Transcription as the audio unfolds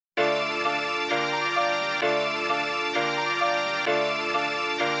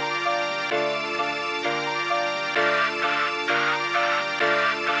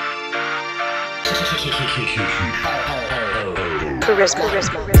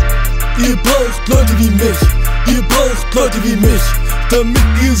Ihr braucht Leute wie mich, ihr braucht Leute wie mich, damit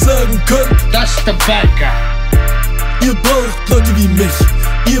ihr sagen könnt, das ist der Bad Guy. Ihr braucht Leute wie mich,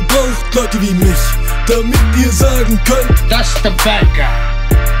 ihr braucht Leute wie mich, damit ihr sagen könnt, das ist der Bad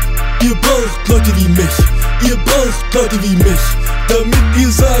Guy. Ihr braucht Leute wie mich, ihr braucht Leute wie mich, damit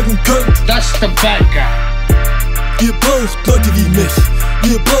ihr sagen könnt, das ist der Bad Guy. Ihr braucht Leute wie mich,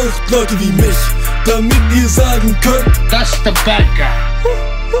 ihr braucht Leute wie mich, damit ihr sagen könnt, das ist der Bad Guy.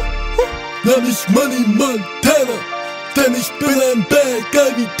 Nenn mich Money Montana, denn ich bin ein Bad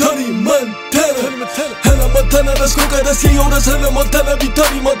Guy wie Tony Montana. Hannah Montana, das Coca, das Yo, das Hannah Montana wie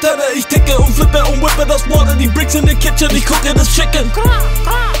Tony Montana. Ich ticke und flippe und whippe das Water, die Bricks in the kitchen, ich gucke das Chicken.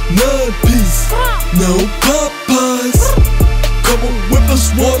 No peace, no Popeyes. Come on, whip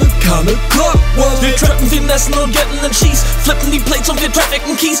us water, counterclockwise. Wir trappen, finessen und getten den Cheese, flippen die Plates und wir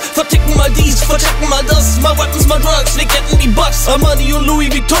trafficken Keys, verticken mal dies, verchecken mal das, mal Weapons, mal Drugs, wir getten die Bucks, Armani und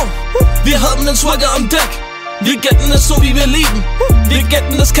Louis Vuitton. Wir haben den Swagger am Deck, wir getten es so wie wir lieben, wir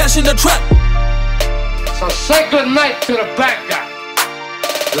getten das Cash in der Trap. So say good night to the bad guy.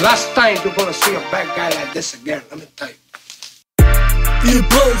 The last time you're gonna see a bad guy like this again, let me tell you. Ihr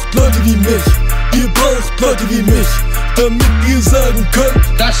braucht Leute wie mich, ihr braucht Leute wie mich, damit ihr sagen könnt,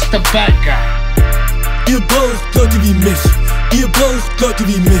 das ist der Bad Guy. Ihr braucht Leute wie mich, ihr braucht Leute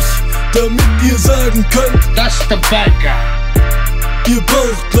wie mich, damit ihr sagen könnt, das ist der Bad Guy. Ihr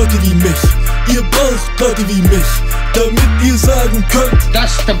braucht Leute wie mich, ihr braucht Leute wie mich, damit ihr sagen könnt,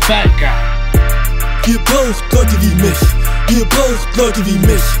 das ist der Bad Guy. Ihr braucht Leute wie mich, ihr braucht Leute wie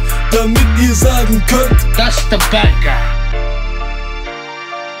mich, damit ihr sagen könnt, das ist der Bad Guy.